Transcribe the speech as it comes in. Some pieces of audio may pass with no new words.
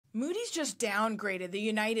Moody's just downgraded the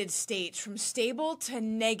United States from stable to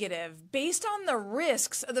negative based on the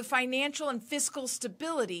risks of the financial and fiscal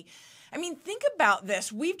stability. I mean, think about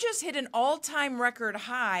this. We've just hit an all-time record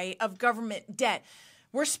high of government debt.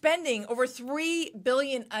 We're spending over $3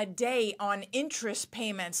 billion a day on interest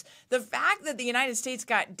payments. The fact that the United States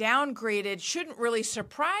got downgraded shouldn't really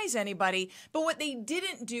surprise anybody, but what they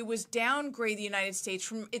didn't do was downgrade the United States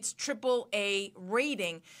from its AAA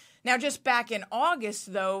rating. Now, just back in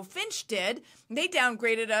August, though, Fitch did. They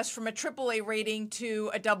downgraded us from a AAA rating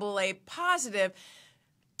to a AA positive.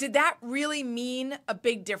 Did that really mean a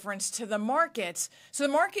big difference to the markets? So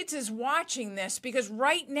the markets is watching this because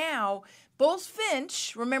right now, both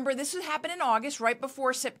Fitch, remember this happened in August, right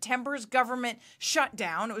before September's government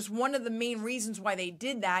shutdown. It was one of the main reasons why they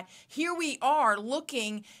did that. Here we are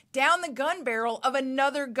looking down the gun barrel of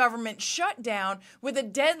another government shutdown with a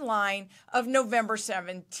deadline of November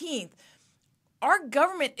 17th. Our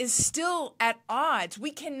government is still at odds. We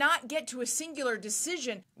cannot get to a singular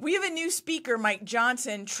decision. We have a new speaker, Mike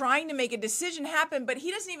Johnson, trying to make a decision happen, but he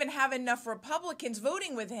doesn't even have enough Republicans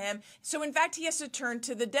voting with him. So in fact, he has to turn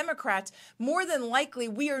to the Democrats. More than likely,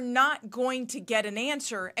 we are not going to get an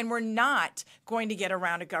answer, and we're not going to get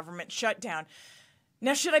around a government shutdown.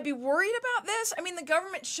 Now, should I be worried about this? I mean, the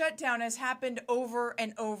government shutdown has happened over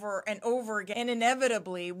and over and over again, and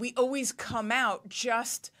inevitably, we always come out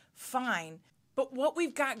just fine. But what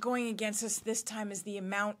we've got going against us this time is the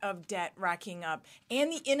amount of debt racking up and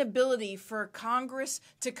the inability for Congress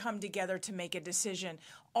to come together to make a decision.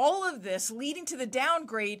 All of this leading to the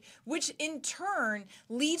downgrade, which in turn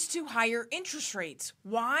leads to higher interest rates.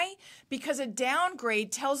 Why? Because a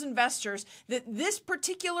downgrade tells investors that this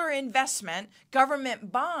particular investment,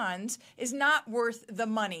 government bonds, is not worth the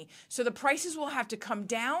money. So the prices will have to come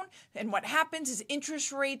down, and what happens is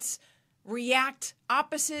interest rates react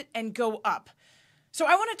opposite and go up. So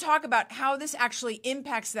I want to talk about how this actually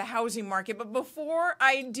impacts the housing market. But before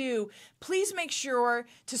I do, please make sure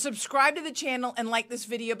to subscribe to the channel and like this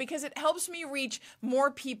video because it helps me reach more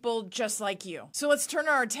people just like you. So let's turn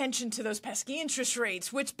our attention to those pesky interest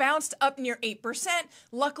rates, which bounced up near 8%,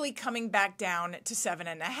 luckily coming back down to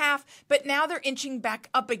 7.5%. But now they're inching back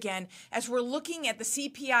up again as we're looking at the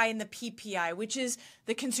CPI and the PPI, which is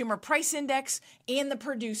the Consumer Price Index and the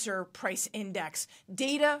Producer Price Index,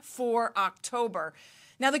 data for October.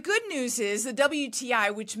 Now, the good news is the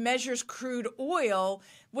WTI, which measures crude oil,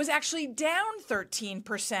 was actually down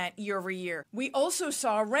 13% year over year. We also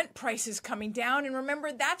saw rent prices coming down, and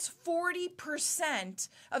remember, that's 40%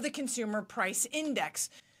 of the Consumer Price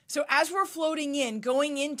Index. So as we're floating in,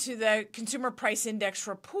 going into the Consumer Price Index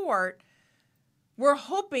report, we're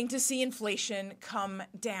hoping to see inflation come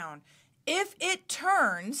down. If it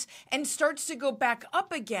turns and starts to go back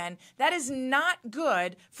up again, that is not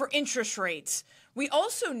good for interest rates. We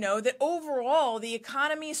also know that overall the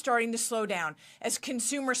economy is starting to slow down as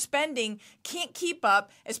consumer spending can't keep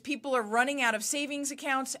up as people are running out of savings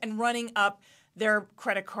accounts and running up their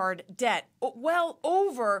credit card debt, well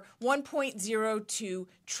over $1.02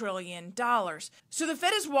 trillion. So the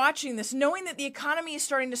Fed is watching this, knowing that the economy is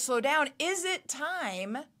starting to slow down. Is it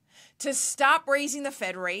time to stop raising the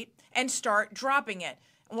Fed rate and start dropping it?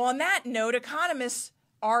 Well, on that note, economists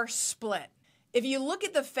are split. If you look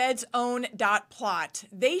at the Fed's own dot plot,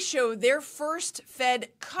 they show their first Fed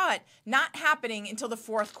cut not happening until the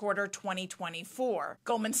fourth quarter 2024.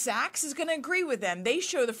 Goldman Sachs is going to agree with them. They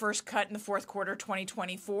show the first cut in the fourth quarter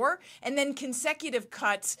 2024 and then consecutive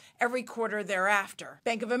cuts every quarter thereafter.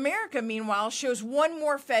 Bank of America, meanwhile, shows one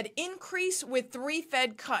more Fed increase with 3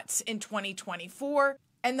 Fed cuts in 2024.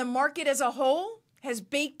 And the market as a whole has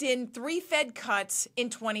baked in 3 Fed cuts in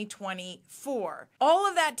 2024. All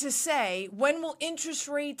of that to say, when will interest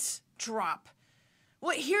rates drop?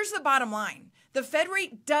 Well, here's the bottom line. The Fed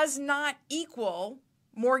rate does not equal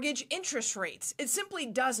mortgage interest rates. It simply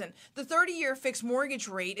doesn't. The 30-year fixed mortgage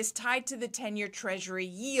rate is tied to the 10-year Treasury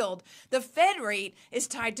yield. The Fed rate is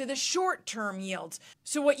tied to the short-term yields.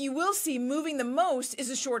 So what you will see moving the most is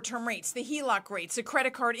the short-term rates, the HELOC rates, the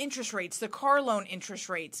credit card interest rates, the car loan interest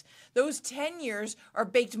rates. Those 10 years are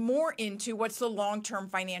baked more into what's the long-term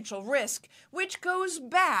financial risk, which goes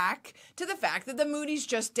back to the fact that the Moody's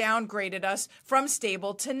just downgraded us from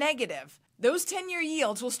stable to negative. Those 10-year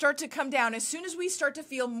yields will start to come down as soon as we start to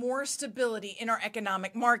feel more stability in our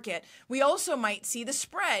economic market. We also might see the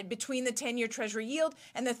spread between the 10-year Treasury yield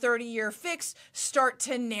and the 30-year fix start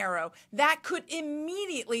to narrow. That could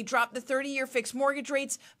immediately drop the 30-year fixed mortgage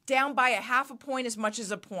rates down by 0.5 point as much as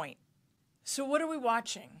a point. So what are we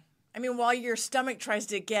watching? I mean, while your stomach tries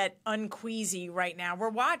to get unqueasy right now, we're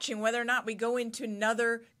watching whether or not we go into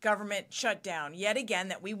another government shutdown, yet again,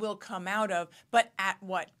 that we will come out of, but at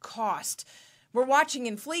what cost? We're watching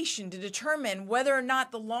inflation to determine whether or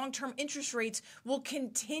not the long-term interest rates will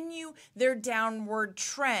continue their downward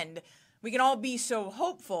trend. We can all be so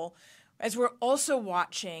hopeful, as we're also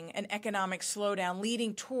watching an economic slowdown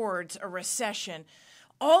leading towards a recession.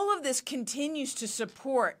 All of this continues to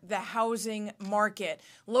support the housing market.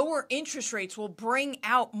 Lower interest rates will bring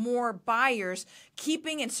out more buyers,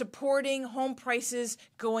 keeping and supporting home prices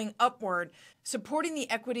going upward, supporting the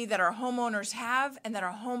equity that our homeowners have and that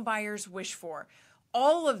our home buyers wish for.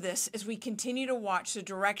 All of this as we continue to watch the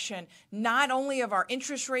direction not only of our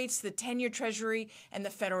interest rates, the 10-year Treasury, and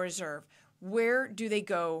the Federal Reserve. Where do they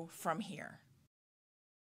go from here?